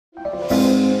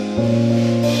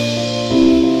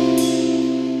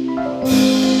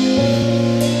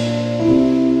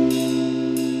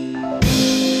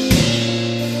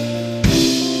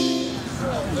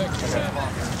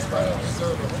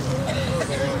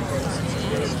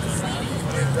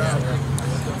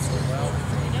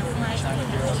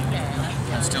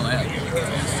Still at.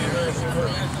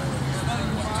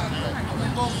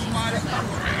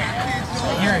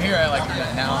 Here I like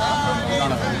that now.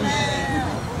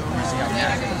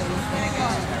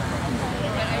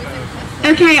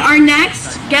 Okay, our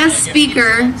next guest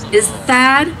speaker is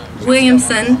Thad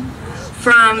Williamson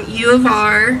from U of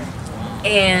R,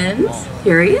 and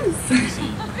here he is.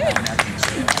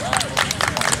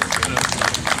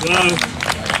 Hello.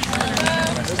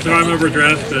 So I'm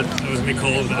overdressed, but it was me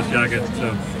cold in this jacket.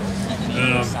 So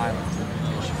I'm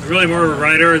really more of a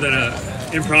writer than an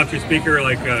impromptu speaker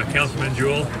like Councilman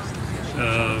Jewell.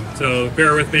 So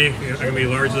bear with me. I'm going to be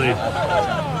largely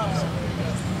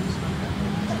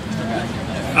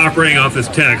operating off this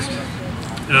text.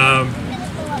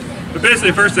 But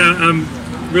basically, first, I'm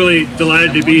really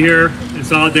delighted to be here in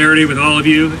solidarity with all of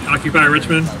you, Occupy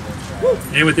Richmond,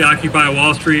 and with the Occupy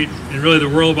Wall Street, and really the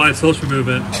worldwide social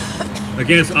movement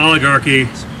against oligarchy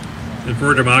and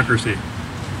for democracy.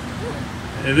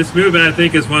 And this movement, I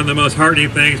think, is one of the most heartening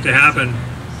things to happen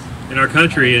in our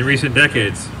country in recent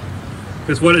decades.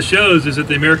 Because what it shows is that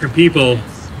the American people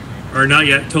are not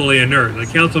yet totally inert. The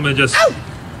councilman just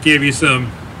gave you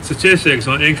some statistics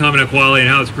on income inequality and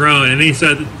how it's grown, and he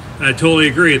said, and I totally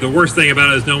agree, the worst thing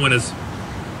about it is no one has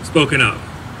spoken up.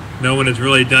 No one has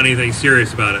really done anything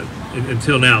serious about it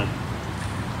until now.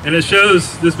 And it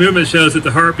shows, this movement shows that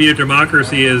the heartbeat of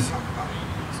democracy is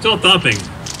still thumping.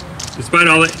 Despite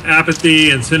all the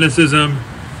apathy and cynicism,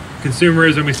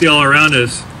 consumerism we see all around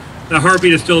us, the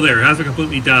heartbeat is still there. It hasn't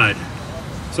completely died.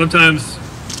 Sometimes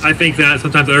I think that,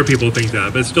 sometimes other people think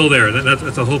that, but it's still there.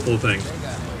 That's a hopeful thing.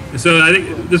 And so I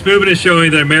think this movement is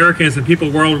showing that Americans and people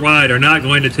worldwide are not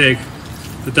going to take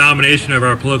the domination of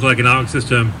our political economic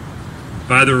system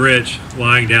by the rich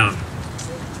lying down.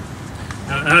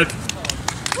 So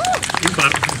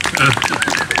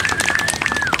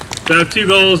I have two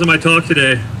goals in my talk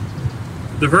today.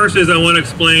 The first is I want to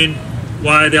explain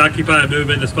why the Occupy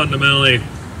movement is fundamentally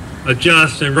a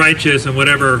just and righteous and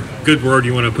whatever good word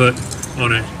you want to put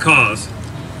on it, cause.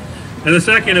 And the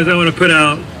second is I want to put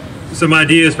out some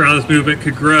ideas for how this movement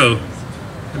could grow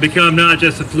and become not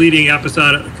just a fleeting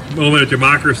episodic moment of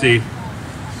democracy,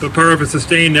 but part of a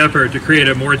sustained effort to create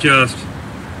a more just,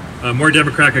 more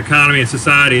democratic economy and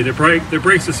society that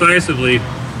breaks decisively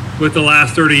with the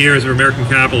last 30 years of American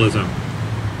capitalism.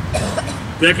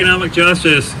 The economic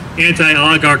justice,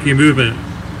 anti-oligarchy movement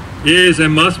is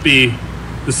and must be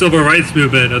the civil rights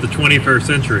movement of the 21st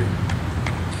century.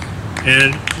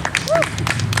 And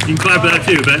you can clap for that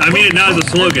too, but I mean it not as a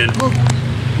slogan.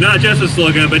 Not just a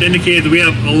slogan, but indicates that we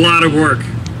have a lot of work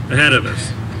ahead of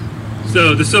us.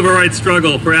 So the civil rights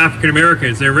struggle for African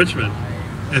Americans in Richmond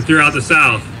and throughout the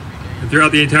South and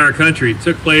throughout the entire country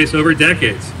took place over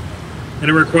decades. And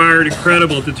it required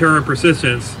incredible determined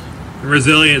persistence and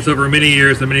resilience over many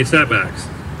years and many setbacks.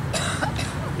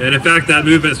 And in fact, that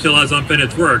movement still has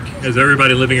unfinished work, as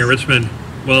everybody living in Richmond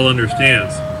well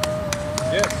understands.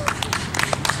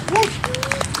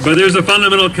 But there's a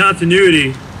fundamental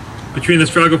continuity between the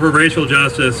struggle for racial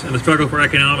justice and the struggle for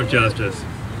economic justice,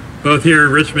 both here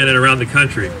in Richmond and around the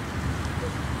country.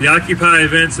 The Occupy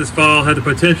events this fall had the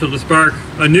potential to spark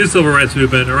a new civil rights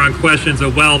movement around questions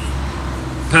of wealth,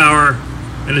 power,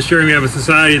 and ensuring we have a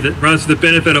society that runs to the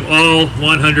benefit of all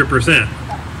 100%,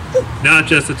 not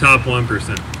just the top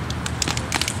 1%.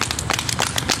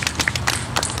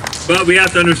 But we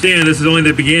have to understand this is only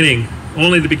the beginning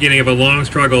of a long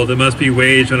struggle that must be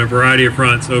waged on a variety of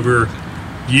fronts over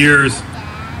years,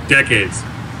 decades.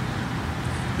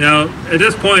 Now, at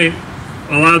this point,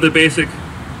 a lot of the basic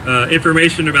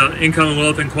information about income and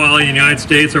wealth inequality in the United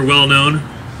States are well known,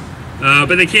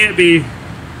 but they can't be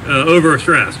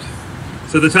overstressed.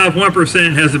 So the top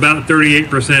 1% has about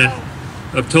 38%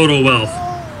 of total wealth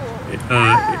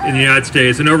in the United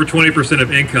States and over 20%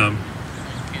 of income,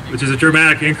 which is a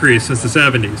dramatic increase since the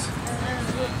 70s.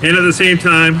 And at the same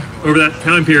time, over that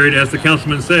time period, as the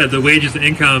councilman said, the wages and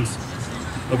incomes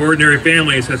of ordinary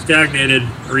families have stagnated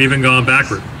or even gone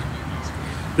backward.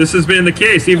 This has been the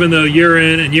case even though year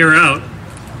in and year out,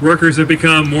 workers have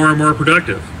become more and more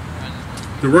productive.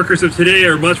 The workers of today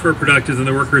are much more productive than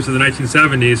the workers of the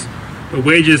 1970s, but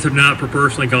wages have not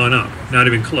proportionally gone up, not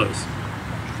even close.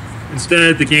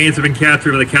 Instead, the gains have been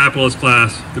captured by the capitalist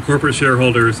class, the corporate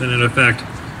shareholders, and in effect,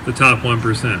 the top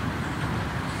 1%.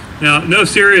 Now, no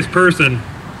serious person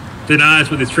denies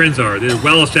what these trends are. They're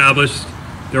well established,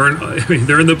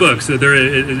 they're in the books.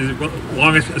 They're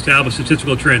long established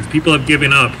statistical trends. People have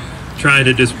given up trying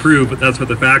to disprove, but that's what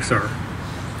the facts are.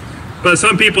 But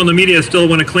some people in the media still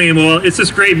want to claim, well, it's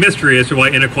this great mystery as to why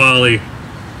inequality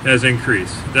has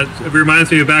increased. That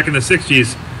reminds me of back in the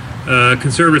 60s,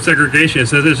 conservative segregation. It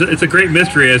says it's a great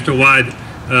mystery as to why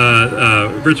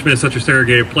Richmond is such a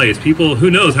segregated place. People,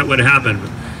 who knows what would have happened?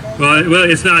 Well,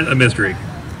 it's not a mystery.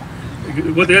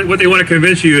 What they want to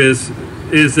convince you is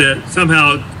that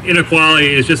somehow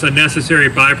inequality is just a necessary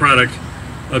byproduct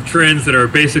of trends that are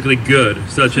basically good,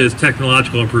 such as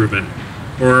technological improvement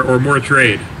or more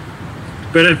trade.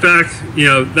 But in fact,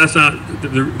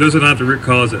 those are not the root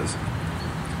causes.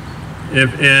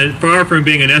 And far from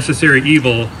being a necessary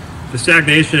evil, the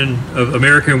stagnation of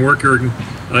American worker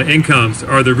incomes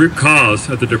are the root cause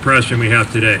of the depression we have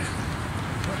today.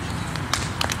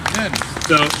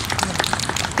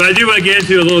 But I do want to get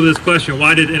into a little of this question: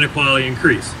 why did inequality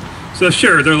increase? So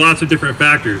sure, there are lots of different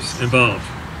factors involved,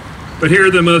 but here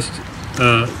are the most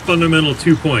fundamental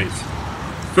 2 points.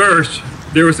 First,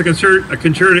 there was a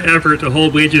concerted effort to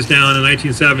hold wages down in the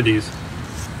 1970s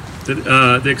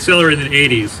that accelerated in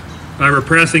the 80s by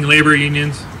repressing labor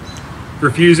unions,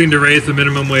 refusing to raise the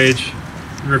minimum wage,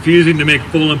 and refusing to make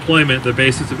full employment the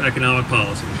basis of economic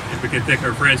policy. And we can thank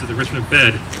our friends at the Richmond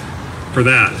Fed for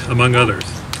that, among others.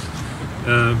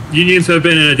 Unions have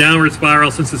been in a downward spiral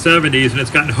since the 70s, and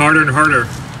it's gotten harder and harder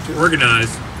to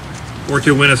organize or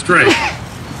to win a strike.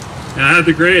 And I have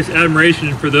the greatest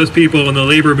admiration for those people in the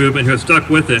labor movement who have stuck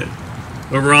with it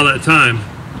over all that time.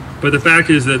 But the fact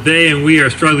is that they and we are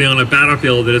struggling on a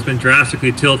battlefield that has been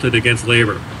drastically tilted against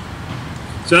labor.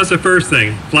 So that's the first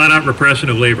thing, flat out repression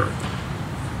of labor.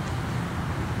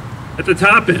 At the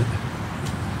top end,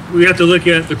 we have to look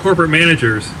at the corporate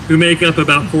managers who make up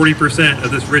about 40%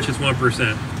 of this richest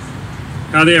 1%.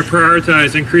 How they have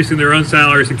prioritized increasing their own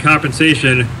salaries and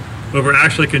compensation over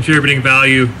actually contributing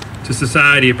value to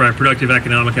society by productive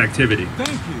economic activity. Thank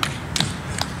you.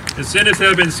 Incentives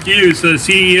have been skewed so that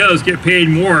CEOs get paid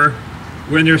more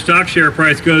when their stock share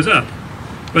price goes up.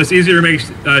 But it's easier to make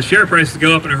share prices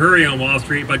go up in a hurry on Wall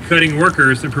Street by cutting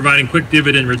workers and providing quick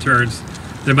dividend returns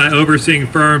than by overseeing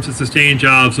firms that sustain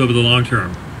jobs over the long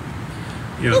term.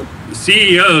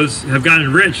 CEOs have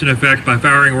gotten rich in effect by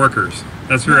firing workers.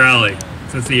 That's their alley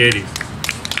since the 80s.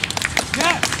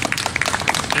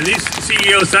 And these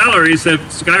CEO salaries have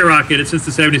skyrocketed since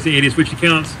the 70s and 80s, which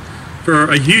accounts for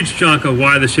a huge chunk of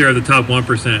why the share of the top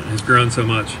 1% has grown so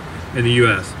much in the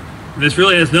U.S. And this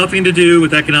really has nothing to do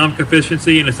with economic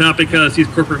efficiency, and it's not because these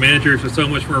corporate managers are so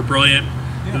much more brilliant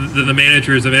than the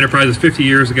managers of enterprises 50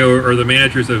 years ago or the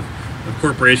managers of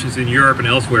corporations in Europe and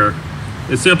elsewhere.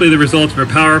 It's simply the result of a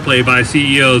power play by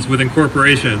CEOs within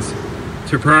corporations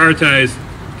to prioritize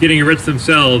getting rich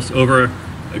themselves over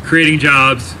creating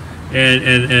jobs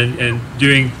and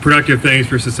doing productive things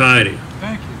for society.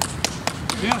 Thank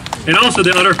you. Yeah. And also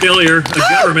the utter failure of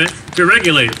government to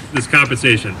regulate this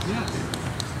compensation.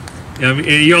 And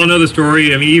you all know the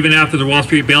story. I mean, even after the Wall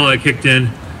Street bailout kicked in,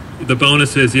 the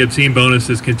obscene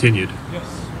bonuses continued. Yes.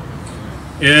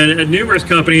 And at numerous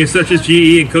companies such as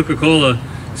GE and Coca-Cola,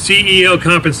 CEO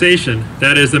compensation,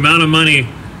 that is the amount of money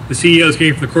the CEO is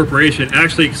getting from the corporation,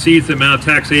 actually exceeds the amount of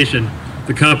taxation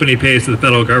the company pays to the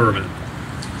federal government.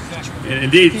 And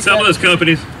indeed, some of those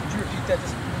companies,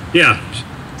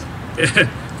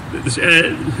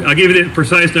 I'll give you the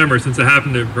precise number since I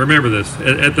happen to remember this.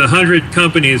 At the 100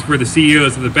 companies where the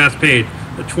CEOs are the best paid,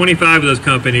 at 25 of those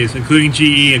companies, including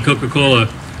GE and Coca-Cola,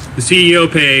 the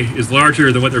CEO pay is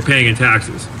larger than what they're paying in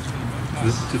taxes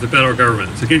to the federal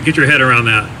government. So get your head around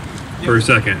that for a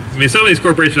second. I mean, some of these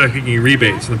corporations are actually getting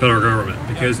rebates from the federal government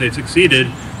because they've succeeded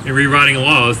in rewriting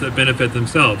laws that benefit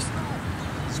themselves.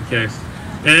 Okay.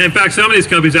 And in fact, some of these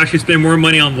companies actually spend more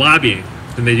money on lobbying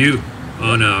than they do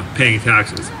on paying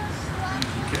taxes.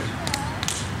 Okay.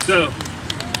 So,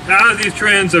 how do these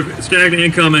trends of stagnant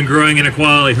income and growing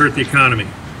inequality hurt the economy?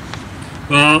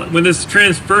 Well, when this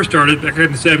trend first started back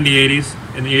in the 70s, 80s,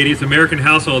 in the 80s, American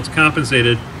households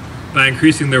compensated by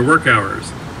increasing their work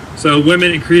hours. So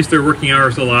women increased their working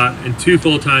hours a lot, and 2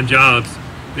 full-time jobs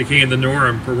became the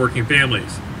norm for working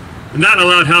families. And that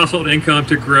allowed household income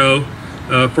to grow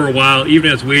for a while, even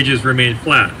as wages remained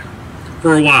flat.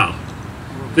 For a while.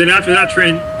 Then after that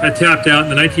trend had tapped out in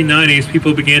the 1990s,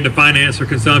 people began to finance their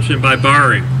consumption by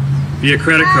borrowing via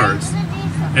credit cards.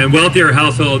 And wealthier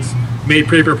households made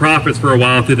paper profits for a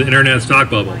while through the internet stock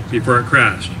bubble before it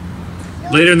crashed.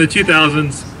 Later in the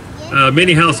 2000s,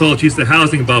 many households used the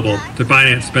housing bubble to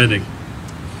finance spending.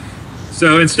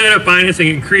 So instead of financing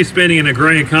increased spending in a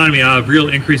growing economy out of real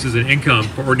increases in income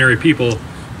for ordinary people,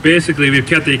 basically we've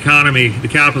kept the economy, the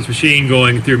capitalist machine,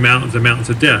 going through mountains and mountains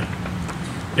of debt.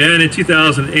 And in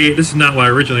 2008, this is not what I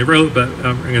originally wrote, but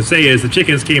I'm going to say is the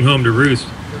chickens came home to roost,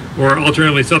 or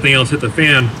alternatively something else hit the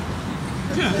fan,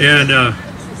 and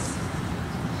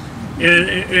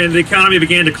the economy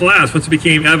began to collapse once it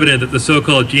became evident that the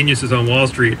so-called geniuses on Wall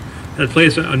Street had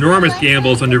placed enormous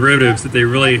gambles on derivatives that they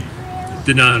really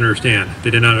did not understand.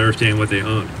 They did not understand what they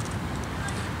owned.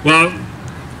 Well,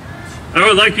 I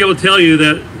would like to be able to tell you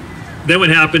that then what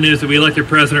happened is that we elected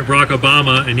President Barack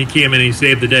Obama, and he came in and he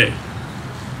saved the day.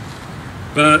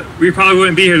 But we probably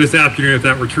wouldn't be here this afternoon if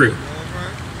that were true.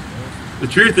 The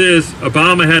truth is,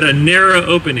 Obama had a narrow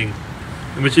opening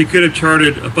in which he could have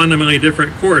charted a fundamentally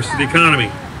different course to the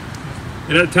economy.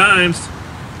 And at times,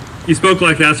 he spoke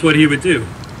like that's what he would do.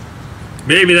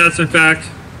 Maybe that's in fact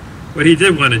what he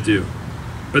did want to do.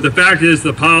 But the fact is,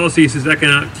 the policies his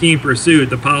economic team pursued,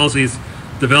 the policies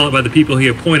developed by the people he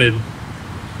appointed,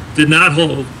 did not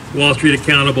hold Wall Street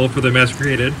accountable for the mess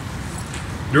created,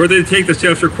 nor did they take the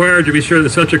steps required to be sure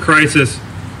that such a crisis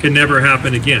can never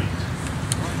happen again.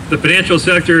 The financial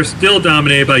sector is still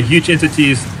dominated by huge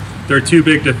entities that are too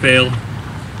big to fail,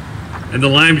 and the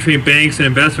line between banks and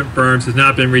investment firms has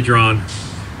not been redrawn.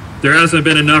 There hasn't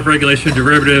been enough regulation of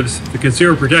derivatives. The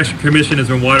Consumer Protection Commission has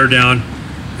been watered down.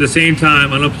 At the same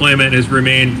time, unemployment has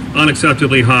remained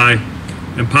unacceptably high,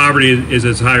 and poverty is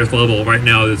its highest level right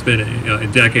now that it's been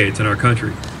in decades in our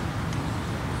country.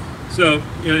 So,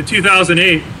 in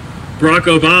 2008, Barack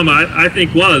Obama, I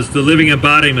think, was the living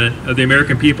embodiment of the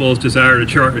American people's desire to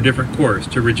chart a different course,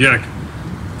 to reject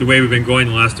the way we've been going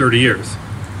the last 30 years.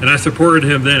 And I supported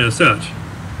him then as such.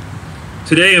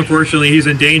 Today, unfortunately, he's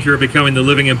in danger of becoming the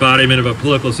living embodiment of a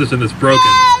political system that's broken,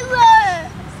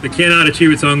 that cannot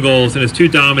achieve its own goals, and is too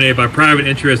dominated by private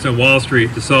interests on Wall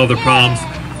Street to solve the problems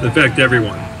that affect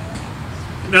everyone.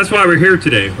 And that's why we're here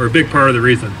today, or a big part of the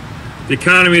reason. The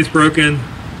economy is broken.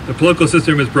 The political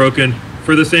system is broken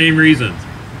for the same reason.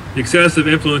 The excessive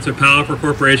influence of powerful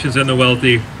corporations and the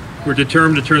wealthy who are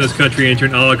determined to turn this country into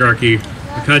an oligarchy,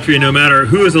 a country no matter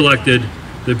who is elected,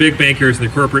 the big bankers and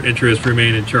the corporate interests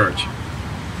remain in charge.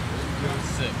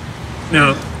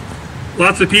 Now,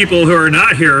 lots of people who are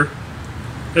not here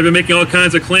have been making all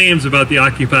kinds of claims about the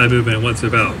Occupy movement and what it's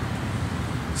about.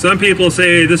 Some people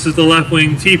say this is the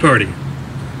left-wing Tea Party.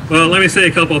 Well, let me say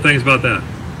a couple of things about that.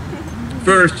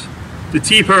 First, the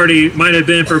Tea Party might have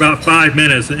been for about 5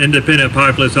 minutes an independent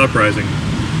populist uprising,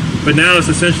 but now it's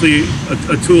essentially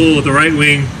a tool of the right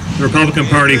wing, the Republican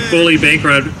Party, fully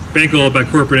bankrolled by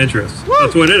corporate interests.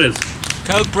 That's what it is.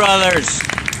 Koch brothers.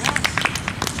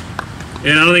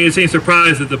 And I don't think it's any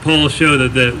surprise that the polls show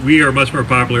that we are much more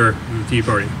popular than the Tea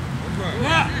Party.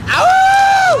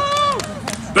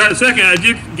 But second, I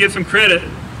do give some credit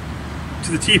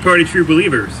to the Tea Party true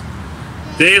believers.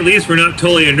 They at least were not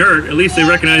totally inert. At least they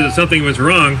recognized that something was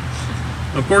wrong.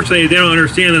 Unfortunately, they don't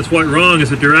understand that what's wrong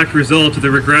is a direct result of the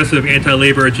regressive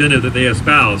anti-labor agenda that they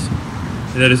espouse,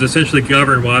 and that has essentially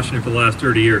governed Washington for the last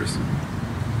 30 years.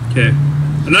 Okay.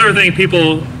 Another thing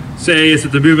people say is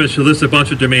that the movement should list a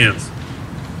bunch of demands.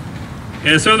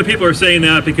 And some of the people are saying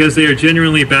that because they are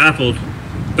genuinely baffled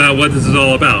about what this is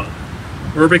all about,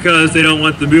 or because they don't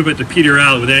want the movement to peter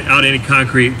out without any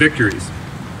concrete victories.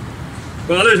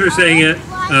 But others are saying it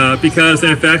because,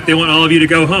 in effect, they want all of you to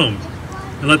go home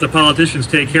and let the politicians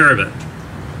take care of it.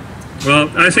 Well,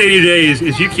 I say to you today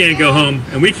is you can't go home,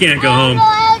 and we can't go home.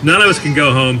 None of us can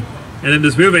go home, and then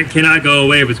this movement cannot go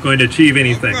away if it's going to achieve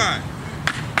anything.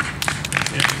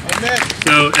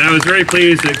 So, and I was very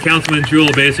pleased that Councilman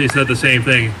Jewell basically said the same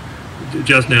thing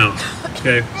just now.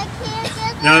 Okay.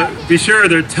 Now, be sure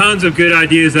there are tons of good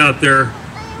ideas out there,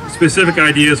 specific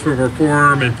ideas for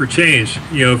reform and for change,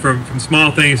 from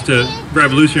small things to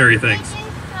revolutionary things.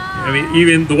 I mean,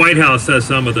 even the White House says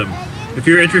some of them. If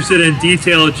you're interested in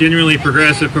detailed, genuinely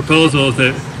progressive proposals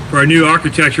for a new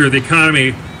architecture of the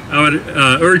economy, I would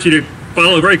urge you to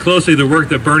follow very closely the work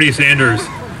that Bernie Sanders,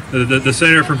 the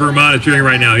senator from Vermont, is doing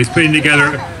right now. He's putting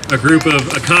together a group of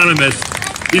economists.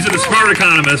 These are the smart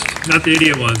economists, not the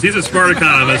idiot ones. These are smart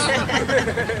economists,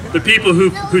 the people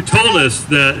who told us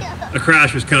that a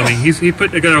crash was coming. He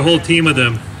put together a whole team of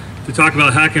them to talk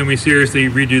about how can we seriously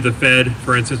redo the Fed,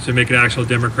 for instance, to make it an actual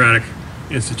democratic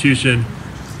institution.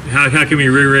 How can we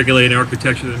re-regulate an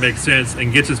architecture that makes sense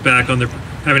and gets us back on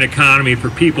having an economy for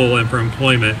people and for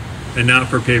employment and not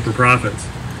for paper profits.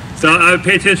 So I would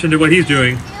pay attention to what he's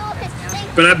doing.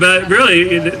 But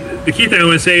really, the key thing I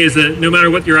want to say is that no matter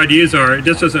what your ideas are, it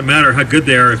just doesn't matter how good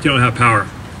they are if you don't have power.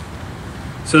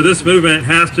 So this movement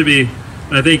has to be,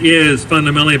 I think, is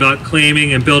fundamentally about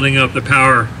claiming and building up the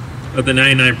power of the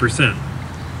 99%.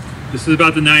 This is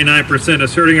about the 99%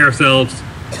 asserting ourselves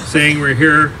saying we're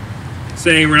here,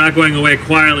 saying we're not going away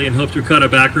quietly in hopes to cut a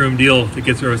backroom deal that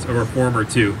gets us a reform or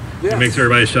two and makes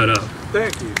everybody shut up.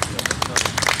 Thank you.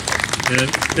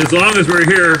 And as long as we're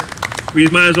here, we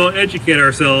might as well educate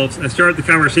ourselves and start the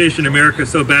conversation America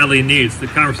so badly needs, the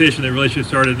conversation that really should have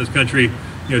started in this country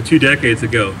 2 decades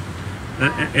ago.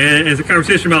 And it's a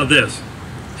conversation about this.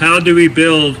 How do we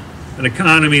build an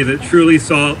economy that truly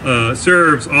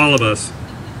serves all of us,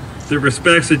 that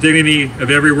respects the dignity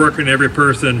of every worker and every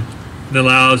person, and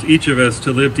allows each of us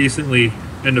to live decently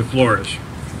and to flourish?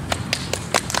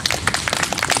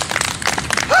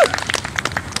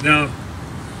 Now,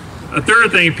 a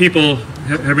third thing people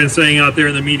have been saying out there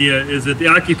in the media is that the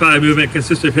Occupy movement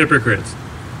consists of hypocrites.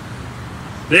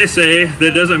 They say that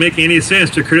it doesn't make any sense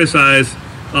to criticize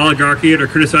oligarchy or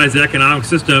criticize the economic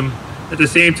system. At the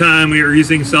same time, we are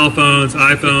using cell phones,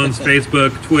 iPhones,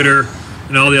 Facebook, Twitter,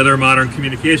 and all the other modern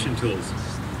communication tools.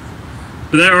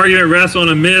 But that argument rests on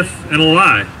a myth and a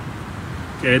lie.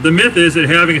 Okay, the myth is that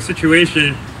having a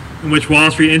situation in which Wall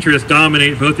Street interests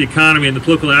dominate both the economy and the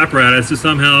political apparatus is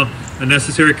somehow a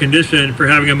necessary condition for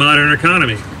having a modern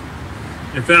economy.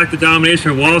 In fact, the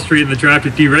domination of Wall Street and the drive to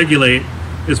deregulate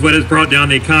is what has brought down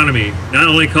the economy, not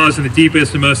only causing the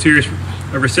deepest and most serious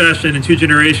recession in 2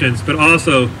 generations, but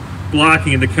also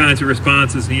blocking the kinds of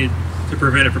responses needed to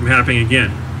prevent it from happening again.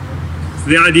 So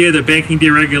the idea that banking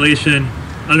deregulation,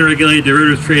 unregulated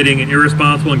derivatives trading, and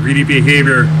irresponsible and greedy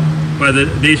behavior by the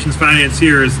nation's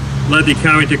financiers led the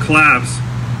economy to collapse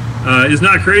is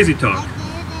not crazy talk.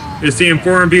 It's the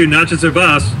informed view not just of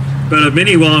us, but of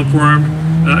many well-informed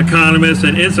economists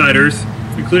and insiders,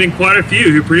 including quite a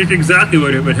few who predicted exactly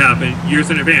what would happen years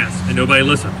in advance, and nobody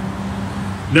listened.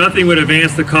 Nothing would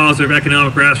advance the cause of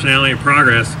economic rationality and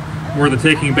progress more than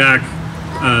taking back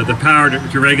the power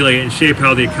to regulate and shape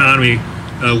how the economy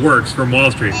works from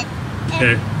Wall Street.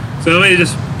 Okay, so let me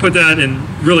just put that in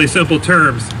really simple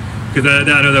terms, because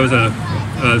I know that was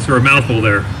a sort of mouthful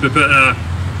there. But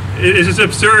it's just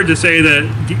absurd to say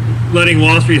that letting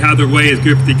Wall Street have their way is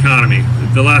good for the economy.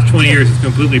 The last 20 years has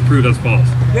completely proved that's false.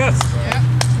 Yes.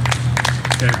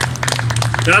 Okay.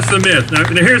 That's the myth. Now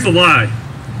here's the lie.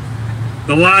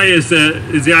 The lie is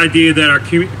the idea that our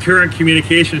current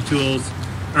communications tools,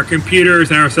 our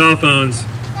computers and our cell phones,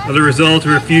 are the result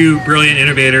of a few brilliant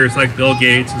innovators like Bill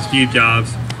Gates and Steve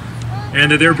Jobs,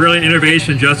 and that their brilliant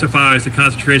innovation justifies the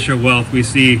concentration of wealth we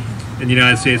see in the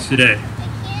United States today.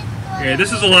 Okay,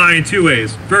 this is a lie in 2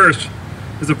 ways. First,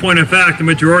 as a point of fact, the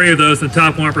majority of those in the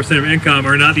top 1% of income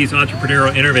are not these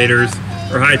entrepreneurial innovators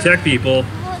or high-tech people,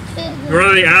 nor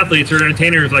are they athletes or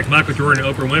entertainers like Michael Jordan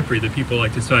and Oprah Winfrey that people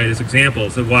like to cite as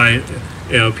examples of why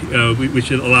we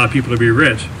should allow people to be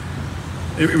rich.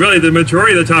 Really, the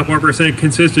majority of the top 1%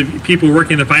 consists of people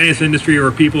working in the finance industry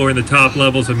or people who are in the top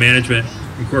levels of management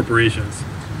in corporations.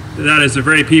 That is the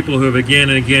very people who have again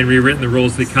and again rewritten the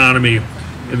rules of the economy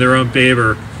in their own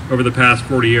favor over the past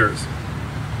 40 years.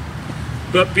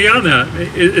 But beyond that,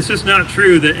 it's just not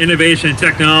true that innovation and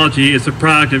technology is a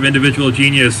product of individual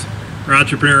genius or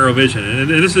entrepreneurial vision. And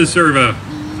this is sort of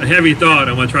a heavy thought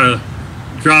I want to try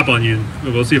to drop on you.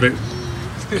 We'll see if it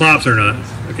plops or not.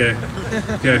 Okay.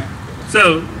 Okay.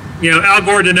 So, Al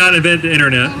Gore did not invent the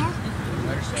internet.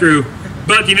 True.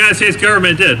 But the United States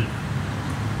government did.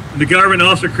 The government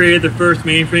also created the first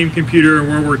mainframe computer in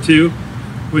World War II,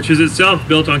 which is itself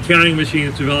built on counting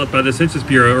machines developed by the Census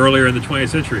Bureau earlier in the 20th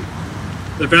century.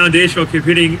 The foundational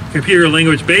computer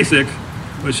language BASIC,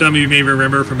 which some of you may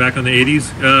remember from back in the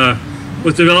 80s,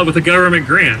 was developed with a government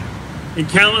grant. In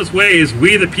countless ways,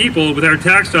 we the people, with our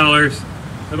tax dollars,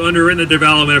 have underwritten the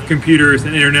development of computers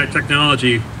and internet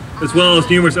technology, as well as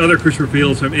numerous other crucial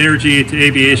fields from energy to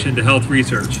aviation to health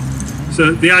research.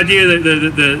 So the idea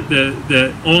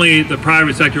that only the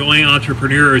private sector, only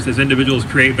entrepreneurs as individuals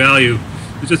create value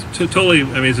is just totally,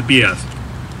 it's a BS,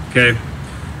 okay?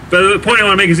 But the point I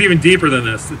want to make is even deeper than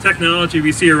this. The technology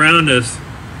we see around us,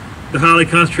 the highly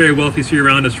concentrated wealth we see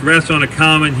around us, rests on a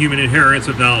common human inheritance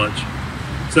of knowledge.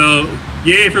 So,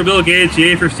 yay for Bill Gates,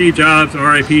 yay for Steve Jobs,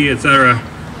 RIP, etc.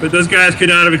 But those guys could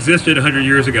not have existed 100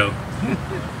 years ago.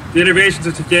 The innovations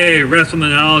of today rest on the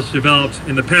knowledge developed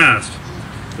in the past,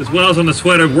 as well as on the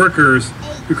sweat of workers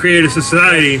who created a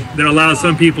society that allows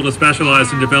some people to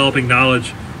specialize in developing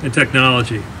knowledge and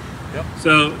technology. Yep.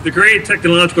 So the great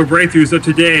technological breakthroughs of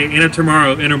today and of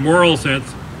tomorrow, in a moral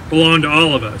sense, belong to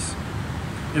all of us.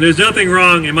 And there's nothing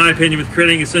wrong, in my opinion, with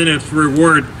creating incentives to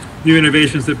reward new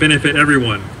innovations that benefit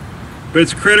everyone. But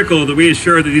it's critical that we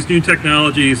ensure that these new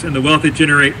technologies and the wealth they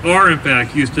generate are, in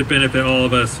fact, used to benefit all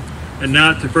of us, and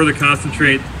not to further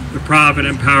concentrate the profit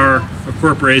and power of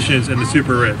corporations and the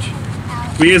super rich.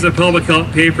 We as a public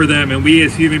help pay for them, and we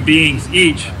as human beings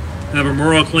each and have a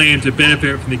moral claim to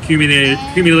benefit from the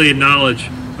accumulated knowledge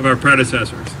of our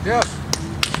predecessors. Yeah.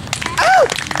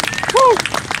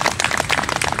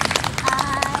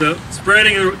 So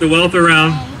spreading the wealth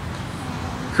around,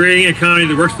 creating an economy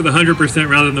that works for the 100%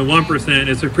 rather than the 1%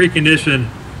 is a precondition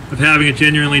of having a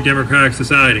genuinely democratic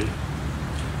society.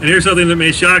 And here's something that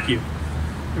may shock you.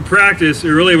 In practice, it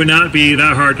really would not be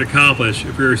that hard to accomplish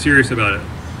if we were serious about it.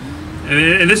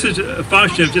 And this is a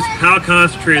function of just how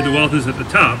concentrated the wealth is at the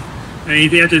top. And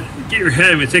you have to get your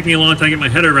head, it's taken me a long time to get my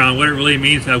head around what it really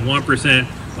means to have 1%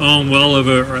 own well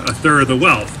over a third of the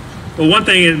wealth. But one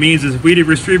thing it means is if we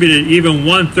distributed even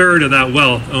 1/3 of that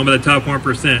wealth owned by the top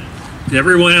 1% to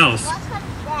everyone else,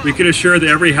 we could assure that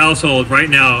every household right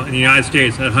now in the United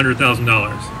States had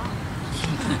 $100,000.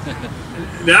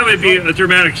 That would be a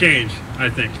dramatic change, I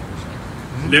think.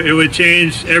 It would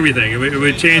change everything. It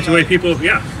would change the way people,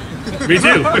 yeah, me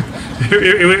too.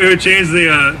 It would change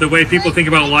the way people think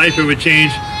about life. It would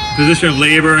change the position of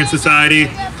labor in society.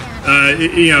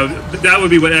 That would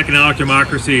be what economic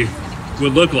democracy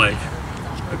would look like.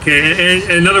 Okay,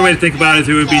 and another way to think about it is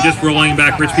it would be just rolling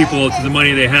back rich people to the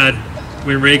money they had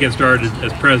when Reagan started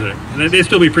as president. And they'd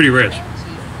still be pretty rich.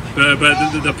 But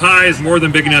the pie is more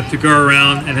than big enough to go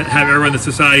around and have everyone in the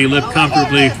society live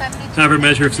comfortably, have a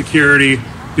measure of security,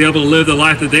 be able to live the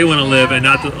life that they want to live and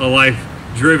not a life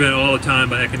driven all the time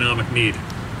by economic need.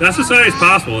 That society is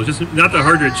possible. It's just not that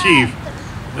hard to achieve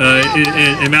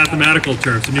in mathematical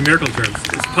terms, in numerical terms.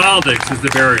 It's politics is the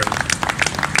barrier.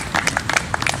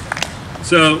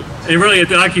 So, and really, if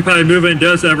the Occupy movement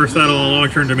does ever settle on a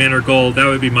long-term demand or goal, that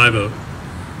would be my vote.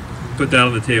 Put that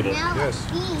on the table. Yes.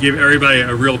 Give everybody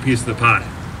a real piece of the pie.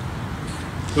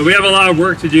 But we have a lot of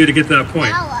work to do to get to that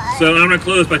point. So I'm going to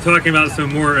close by talking about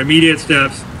some more immediate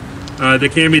steps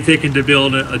that can be taken to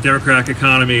build a democratic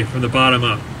economy from the bottom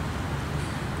up.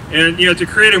 And to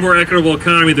create a more equitable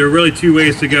economy, there are really two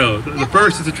ways to go. The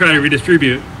first is to try to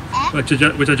redistribute,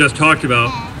 which I just talked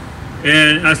about.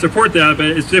 And I support that, but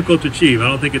it's difficult to achieve. I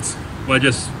don't think it's what I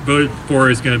just voted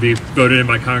for is going to be voted in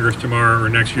by Congress tomorrow or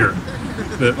next year.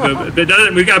 But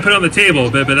we've got to put it on the table,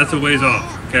 but that's a ways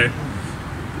off, okay?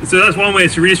 So that's one way,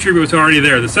 is to redistribute what's already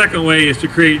there. The second way is to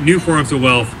create new forms of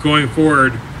wealth going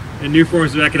forward and new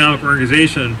forms of economic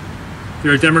organization that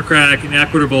are democratic and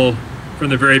equitable from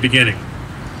the very beginning.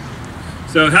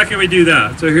 So how can we do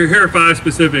that? So here are 5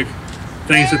 specific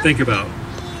things to think about.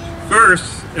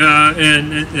 First,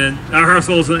 and our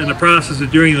households in the process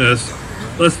of doing this,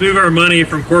 let's move our money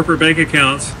from corporate bank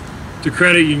accounts to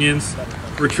credit unions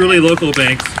or truly local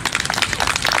banks,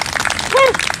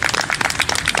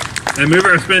 and move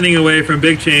our spending away from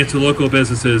big chains to local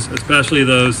businesses, especially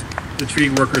those that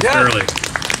treat workers fairly.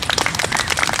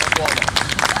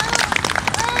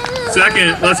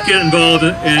 Second, let's get involved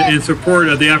in support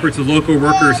of the efforts of local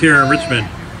workers here in Richmond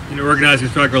in organizing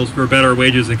struggles for better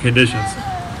wages and conditions.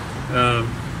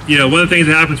 One of the things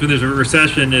that happens when there's a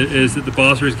recession is that the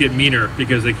bosses get meaner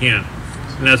because they can.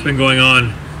 And that's been going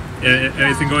on. And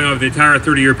it's been going on for the entire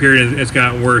 30-year period, and it's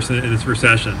gotten worse in this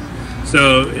recession.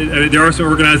 So there are some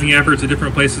organizing efforts in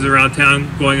different places around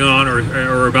town going on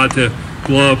or about to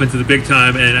blow up into the big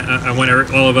time, and I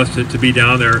want all of us to be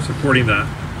down there supporting that.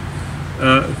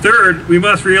 Third, we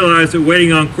must realize that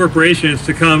waiting on corporations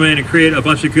to come in and create a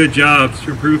bunch of good jobs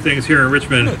to improve things here in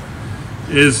Richmond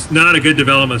is not a good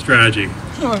development strategy.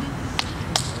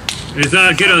 It's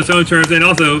not good on its own terms, and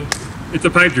also, it's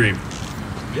a pipe dream.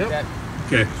 Yep.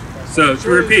 Okay, so to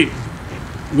repeat,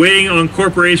 waiting on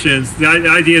corporations, the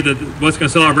idea that what's going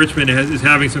to sell out Richmond is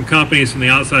having some companies from the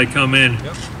outside come in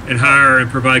and hire and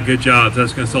provide good jobs.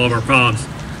 That's going to solve our problems.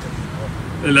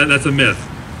 And that's a myth.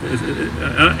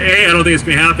 A, I don't think it's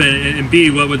going to happen, and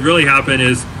B, what would really happen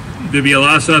is there'd be a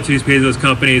lot of subsidies paid to those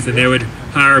companies, and they would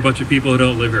hire a bunch of people who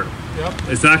don't live here. Yep.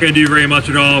 It's not going to do very much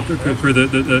at all for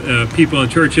the people in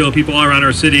Churchill, people all around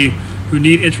our city who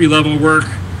need entry-level work,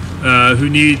 who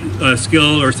need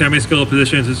skilled or semi-skilled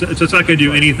positions. It's just not going to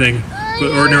do anything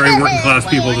but ordinary working-class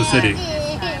people in the city.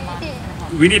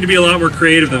 We need to be a lot more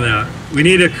creative than that. We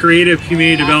need a creative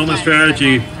community development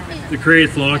strategy that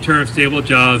creates long-term stable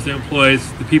jobs that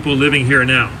employs the people living here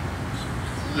now.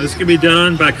 This can be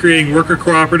done by creating worker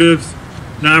cooperatives,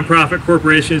 nonprofit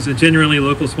corporations, and genuinely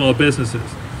local small businesses.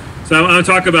 So I want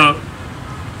to talk about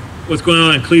what's going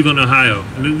on in Cleveland, Ohio.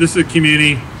 And this is a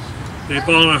community. They've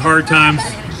fallen on hard times.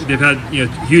 They've had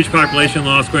huge population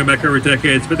loss going back over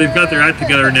decades, but they've got their act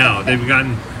together now. They've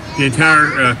gotten the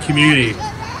entire community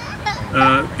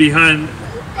behind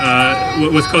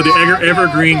what's called the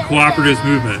Evergreen Cooperatives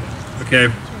Movement. Okay,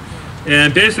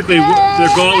 and basically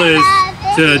their goal is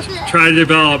to try to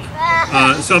develop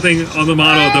something on the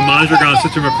model of the Mondragon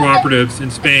system of cooperatives in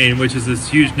Spain, which is this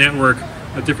huge network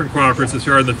of different cooperatives that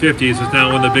started in the 50s. It's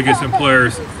now one of the biggest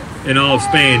employers in all of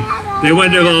Spain. They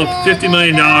went to develop $50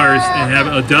 million and have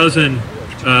a dozen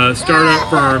startup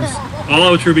firms, all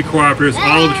of which will be cooperatives,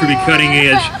 all of which will be cutting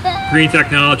edge green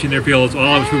technology in their fields,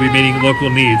 all of which will be meeting local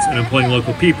needs and employing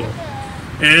local people.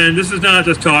 And this is not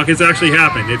just talk, it's actually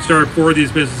happened. They've started 4 of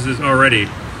these businesses already.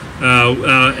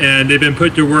 And they've been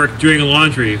put to work doing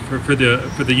laundry for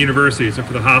the universities and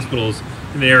for the hospitals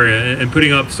in the area, and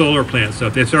putting up solar plant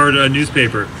stuff. They started a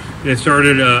newspaper. They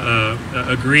started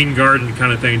a green garden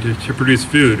kind of thing to produce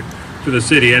food for the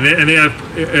city. And they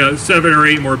have 7 or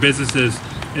 8 more businesses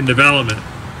in development.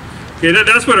 Okay,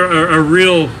 that's what a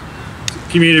real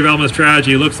community development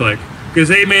strategy looks like. Because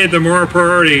they made the moral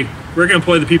priority, we're going to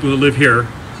employ the people who live here.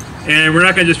 And we're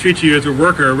not going to just treat you as a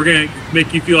worker. We're going to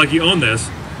make you feel like you own this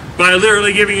by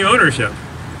literally giving you ownership.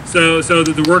 So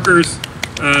that the workers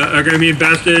are going to be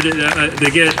invested. They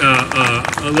get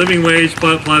a living wage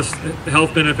plus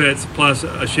health benefits plus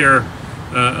a share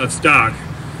of stock.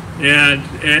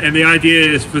 And the idea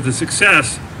is for the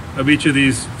success of each of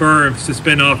these firms to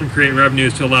spin off and create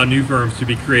revenues to allow new firms to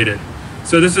be created.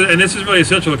 So this is really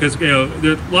essential, because there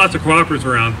are lots of cooperatives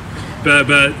around, but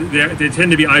they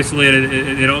tend to be isolated.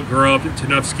 They don't grow up to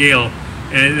enough scale,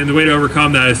 and the way to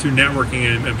overcome that is through networking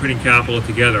and putting capital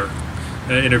together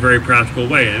in a very practical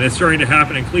way. And it's starting to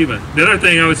happen in Cleveland. The other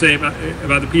thing I would say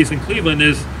about the piece in Cleveland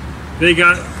is they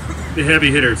got the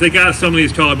heavy hitters. They got some of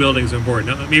these tall buildings on board.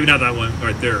 Maybe not that one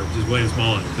right there, which is Williamson,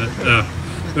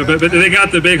 but they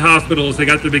got the big hospitals. They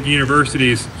got the big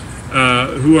universities,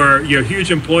 who are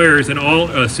huge employers in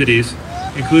all cities,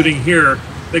 including here.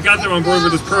 They got them on board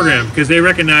with this program because they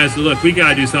recognize that, look, we got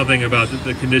to do something about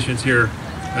the conditions here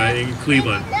in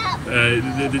Cleveland.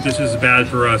 This is bad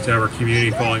for us to have our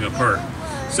community falling apart.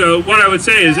 So what I would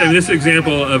say is, this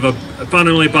example of a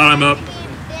fundamentally bottom-up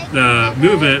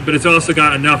movement, but it's also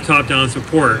got enough top-down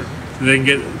support that they can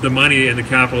get the money and the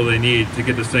capital they need to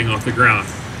get this thing off the ground.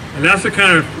 And that's the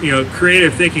kind of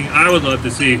creative thinking I would love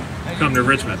to see come to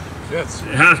Richmond. Yes.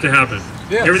 It has to happen.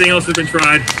 Yes. Everything else has been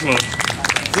tried. Well,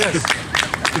 Yes.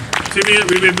 to me,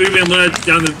 we've been led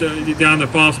down the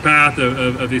false path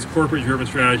of these corporate-driven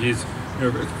strategies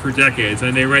for decades,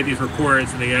 and they write these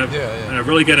reports and they have a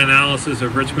really good analysis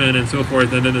of Richmond and so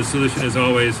forth, and then the solution is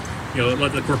always,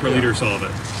 let the corporate leader solve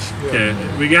it. Yeah.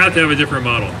 Okay, we got to have a different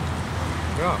model.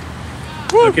 Yeah.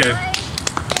 Okay.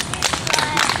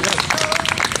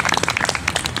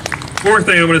 Fourth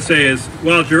thing I want to say is,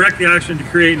 while direct action to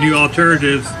create new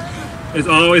alternatives is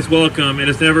always welcome and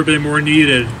it's never been more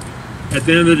needed, at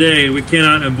the end of the day, we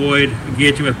cannot avoid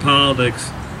engaging with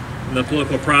politics in the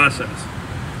political process.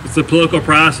 It's the political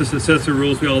process that sets the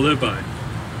rules we all live by.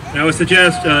 And I would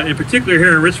suggest, in particular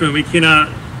here in Richmond, we cannot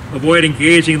avoid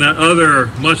engaging that other,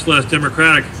 much less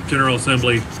democratic General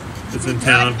Assembly that's in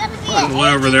town, the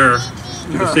one over there,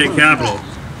 the state capitol.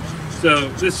 So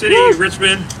this city,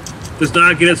 Richmond, does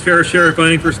not get its fair share of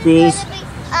funding for schools.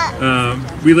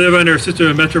 We live under a system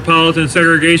of metropolitan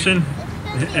segregation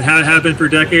and have been for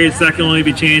decades. That can only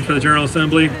be changed by the General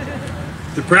Assembly.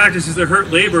 The practices that hurt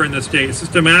labor in the state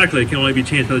systematically can only be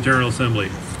changed by the General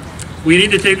Assembly. We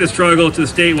need to take the struggle to the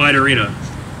statewide arena.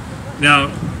 Now,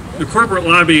 the corporate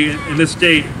lobby in this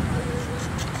state,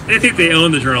 they think they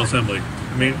own the General Assembly.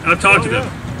 I've talked to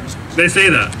them. They say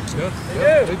that.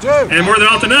 Yes. They do. And more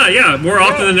often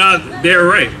than not, they're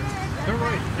right. They're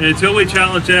right. And until we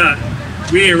challenge that,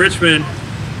 we in Richmond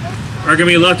are going to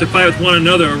be left to fight with one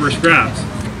another over scraps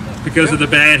because of the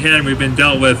bad hand we've been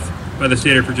dealt with by the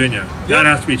state of Virginia. That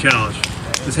has to be challenged.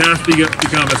 This has to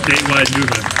become a statewide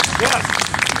movement. Yes.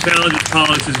 Challenge its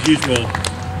politics as usual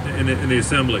in the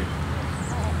Assembly.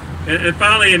 And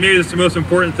finally, and maybe this is the most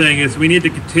important thing, is we need to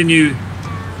continue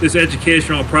this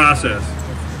educational process,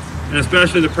 and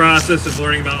especially the process of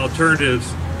learning about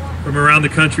alternatives from around the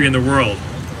country and the world.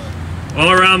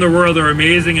 All around the world, there are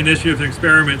amazing initiatives and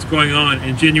experiments going on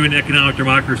in genuine economic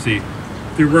democracy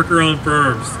through worker-owned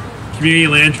firms, community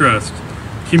land trusts,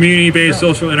 community-based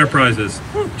social enterprises,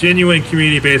 genuine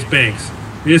community-based banks,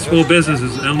 municipal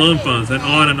businesses, and loan funds, and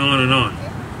on and on and on.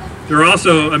 There are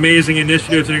also amazing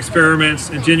initiatives and experiments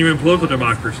in genuine political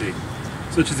democracy,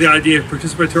 such as the idea of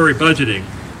participatory budgeting,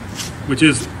 which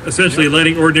is essentially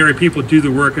letting ordinary people do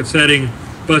the work of setting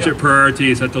budget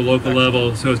priorities at the local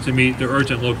level so as to meet their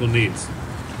urgent local needs.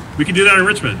 We can do that in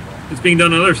Richmond. It's being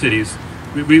done in other cities.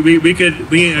 We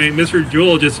could lean, Mr.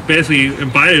 Jewell just basically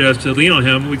invited us to lean on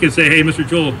him. We could say, hey, Mr.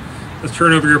 Jewell, let's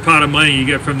turn over your pot of money you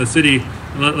get from the city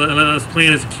and let us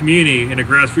plan as a community in a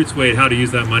grassroots way how to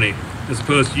use that money, as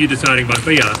opposed to you deciding by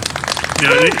fiat You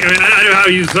know, I mean, I know how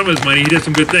he used some of his money. He did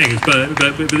some good things, but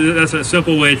that's a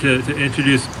simple way to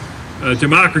introduce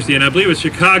democracy. And I believe with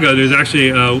Chicago, there's actually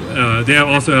they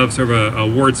also have sort of a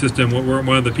award system where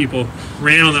one of the people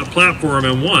ran on that platform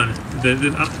and won.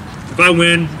 If I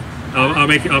win, I'll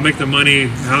make the money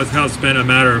how it's spent a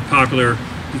matter of popular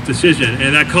decision,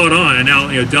 and that caught on. And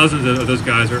now dozens of those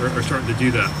guys are starting to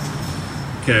do that.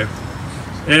 Okay,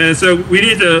 and so we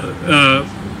need to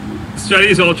study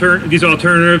these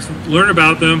alternatives, learn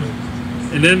about them,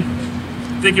 and then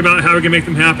think about how we can make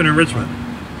them happen in Richmond.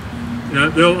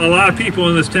 There are a lot of people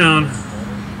in this town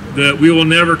that we will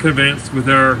never convince with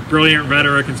our brilliant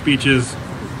rhetoric and speeches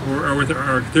or with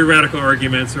our theoretical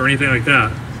arguments or anything like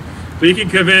that. But you can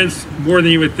convince more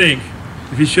than you would think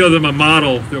if you show them a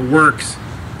model that works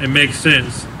and makes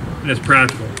sense and is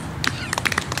practical.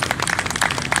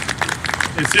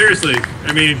 And seriously,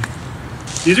 I mean,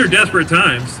 these are desperate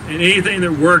times, and anything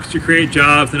that works to create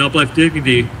jobs and uplift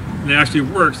dignity and actually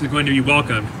works is going to be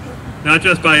welcomed. Not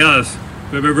just by us,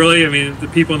 but really, I mean, the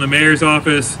people in the mayor's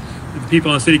office, the people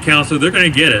on the city council, they're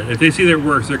going to get it. If they see that it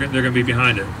works, they're going to be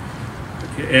behind it.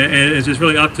 Okay? And it's just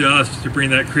really up to us to bring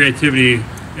that creativity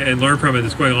and learn from it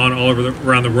that's going on all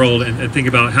around the world and think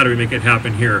about how do we make it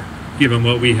happen here, given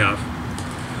what we have.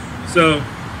 So,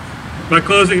 my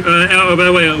closing, by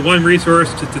the way, one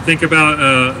resource to think about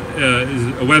is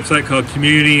a website called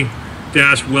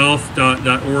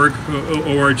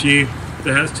community-wealth.org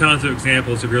that has tons of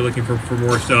examples if you're looking for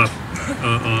more stuff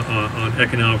on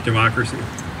economic democracy.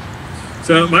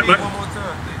 So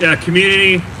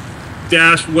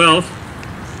community-wealth,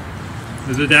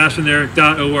 there's a dash in there,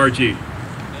 .org.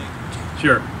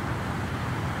 Sure.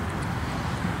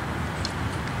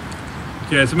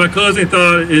 Okay, so my closing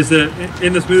thought is that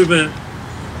in this movement,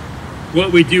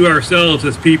 what we do ourselves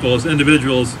as people, as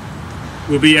individuals,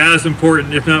 will be as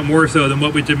important, if not more so, than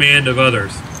what we demand of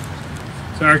others.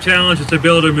 So our challenge is to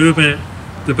build a movement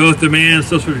that both demands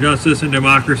social justice and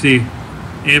democracy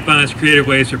and finds creative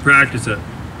ways to practice it.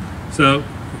 So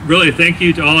really, thank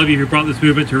you to all of you who brought this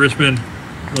movement to Richmond.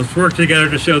 Let's work together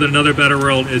to show that another better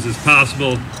world is as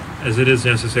possible as it is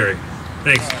necessary.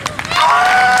 Thanks.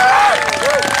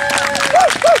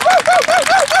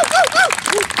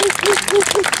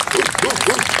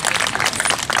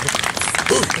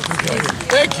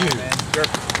 Thank you.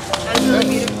 That's really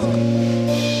beautiful.